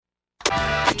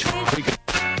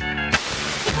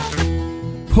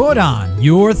Put on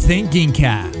your thinking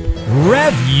cap,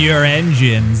 rev your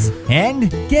engines,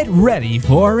 and get ready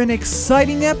for an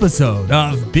exciting episode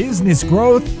of Business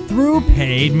Growth Through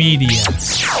Paid Media.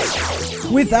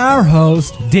 With our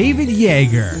host, David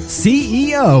Yeager,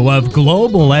 CEO of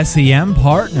Global SEM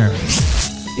Partners.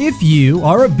 If you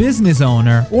are a business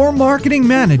owner or marketing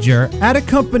manager at a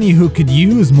company who could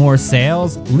use more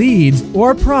sales, leads,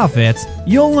 or profits,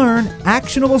 you'll learn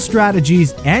actionable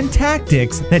strategies and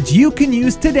tactics that you can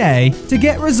use today to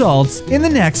get results in the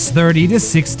next 30 to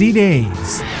 60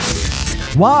 days.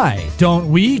 Why don't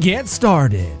we get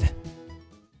started?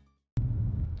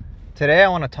 Today I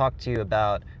want to talk to you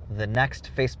about the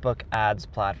next Facebook ads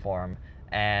platform,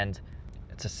 and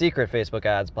it's a secret Facebook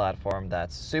ads platform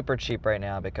that's super cheap right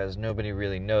now because nobody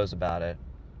really knows about it,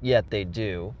 yet they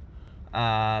do.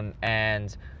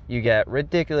 And you get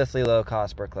ridiculously low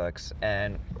cost per clicks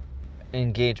and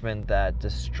engagement that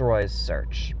destroys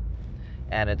search.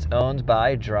 And it's owned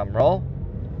by, drumroll,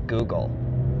 Google.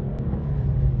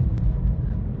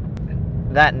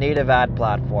 That native ad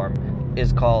platform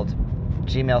is called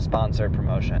Gmail Sponsored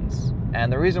Promotions. And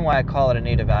the reason why I call it a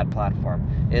native ad platform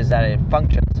is that it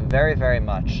functions very, very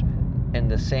much in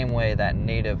the same way that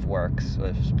native works,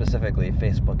 with specifically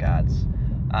Facebook ads.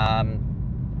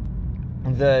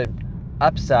 The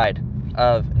upside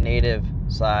of native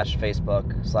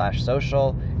 /Facebook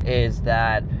 /social is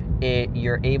that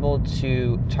you're able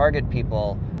to target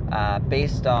people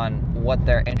based on what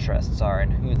their interests are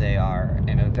and who they are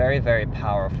in a very, very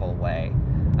powerful way.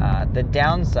 The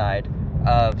downside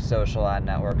of social ad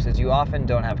networks is you often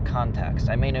don't have context.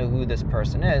 I may know who this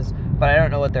person is, but I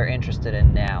don't know what they're interested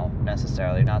in now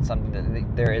necessarily. Not something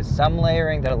that there is some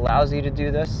layering that allows you to do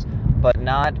this, but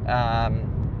not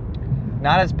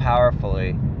as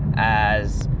powerfully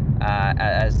as some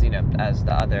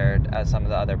of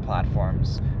the other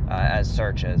platforms as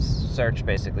search is. Search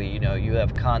basically, you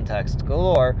have context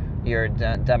galore. Your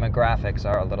demographics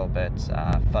are a little bit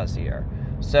fuzzier.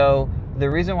 So the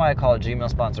reason why I call it Gmail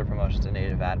Sponsored Promotions a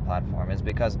native ad platform is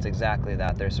because it's exactly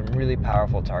that. There's some really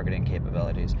powerful targeting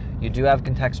capabilities. You do have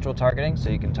contextual targeting, so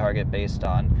you can target based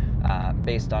on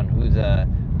who the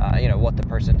what the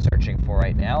person's searching for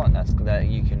right now, and that's that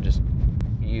you can just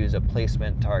use a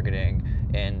placement targeting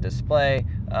in display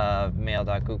of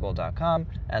mail.google.com,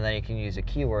 and then you can use a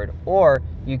keyword, or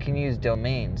you can use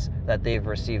domains that they've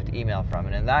received email from,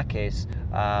 and in that case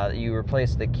you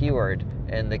replace the keyword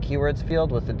in the keywords field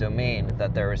with the domain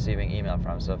that they're receiving email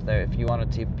from. So if you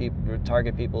want to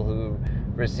target people who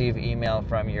receive email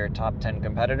from your top 10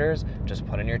 competitors, just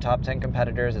put in your top 10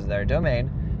 competitors as their domain,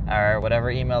 or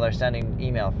whatever email they're sending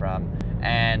email from,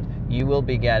 and you will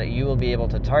be able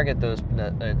to target those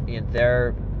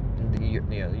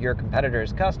your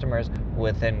competitors' customers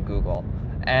within Google.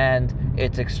 And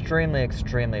it's extremely,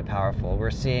 extremely powerful. We're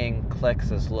seeing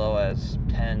clicks as low as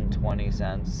 10-20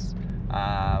 cents.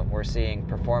 We're seeing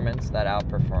performance that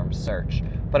outperforms search.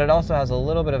 But it also has a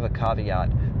little bit of a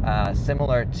caveat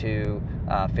similar to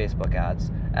Facebook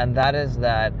ads, and that is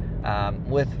that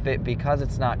because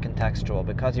it's not contextual,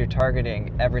 because you're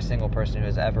targeting every single person who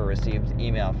has ever received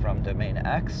email from domain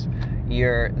X,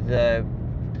 the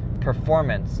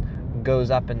performance goes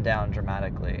up and down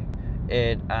dramatically.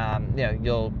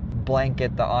 You'll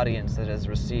blanket the audience that has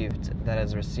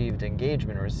received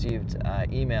engagement, received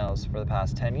emails for the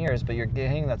past 10 years, but you're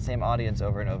getting that same audience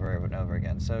over and over and over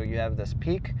again. So you have this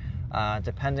peak,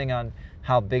 depending on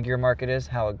how big your market is,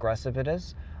 how aggressive it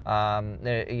is.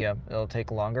 It'll take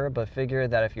longer, but figure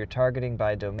that if you're targeting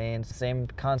by domains, the same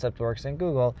concept works in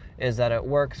Google, is that it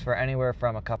works for anywhere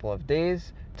from a couple of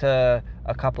days to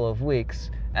a couple of weeks,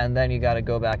 and then you got to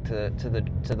go back to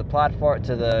the platform,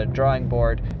 to the drawing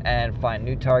board, and find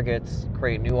new targets,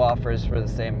 create new offers for the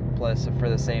same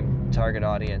target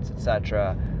audience,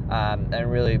 etc.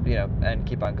 And really, and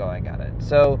keep on going at it.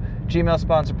 So Gmail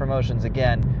Sponsored Promotions,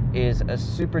 again, is a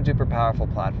super duper powerful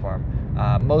platform.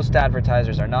 Most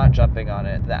advertisers are not jumping on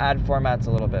it. The ad format's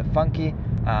a little bit funky.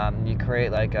 You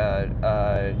create like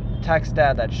a text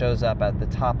ad that shows up at the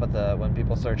top of when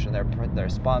people search in their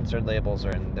sponsored labels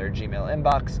or in their Gmail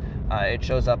inbox. It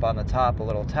shows up on the top, a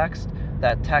little text.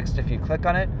 That text, if you click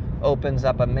on it, opens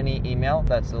up a mini email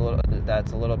that's a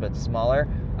little bit smaller.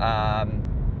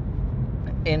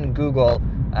 In Google,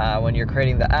 when you're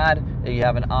creating the ad, you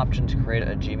have an option to create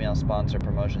a Gmail Sponsored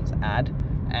Promotions ad,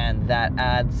 and that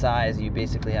ad size, you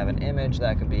basically have an image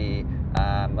that could be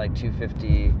like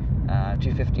 250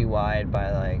 wide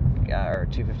by or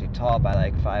 250 tall by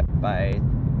like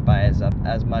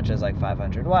as much as like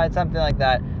 500 wide, something like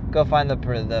that. Go find the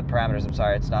parameters. I'm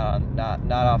sorry, it's not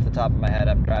off the top of my head.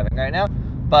 I'm driving right now,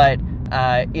 but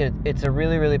it's a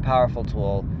really, really powerful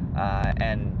tool.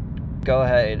 and go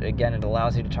ahead. Again, it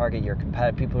allows you to target your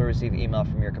people who receive email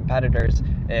from your competitors.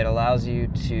 It allows you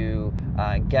to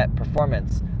get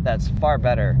performance that's far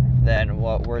better than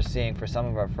what we're seeing for some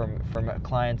of our from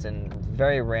clients in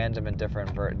very random and different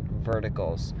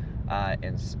verticals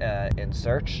in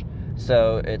search.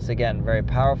 So it's, again, very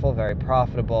powerful, very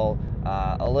profitable,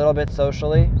 a little bit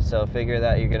socially. So figure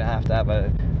that you're going to have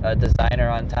a designer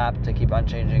on tap to keep on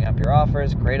changing up your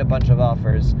offers, create a bunch of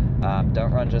offers,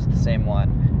 don't run just the same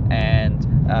one, and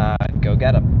go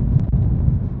get them.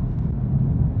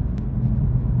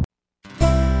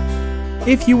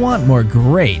 If you want more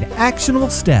great, actionable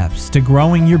steps to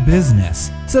growing your business,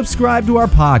 subscribe to our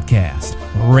podcast,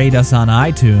 rate us on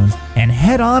iTunes, and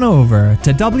head on over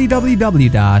to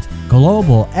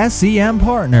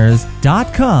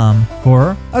www.globalsempartners.com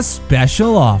for a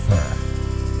special offer.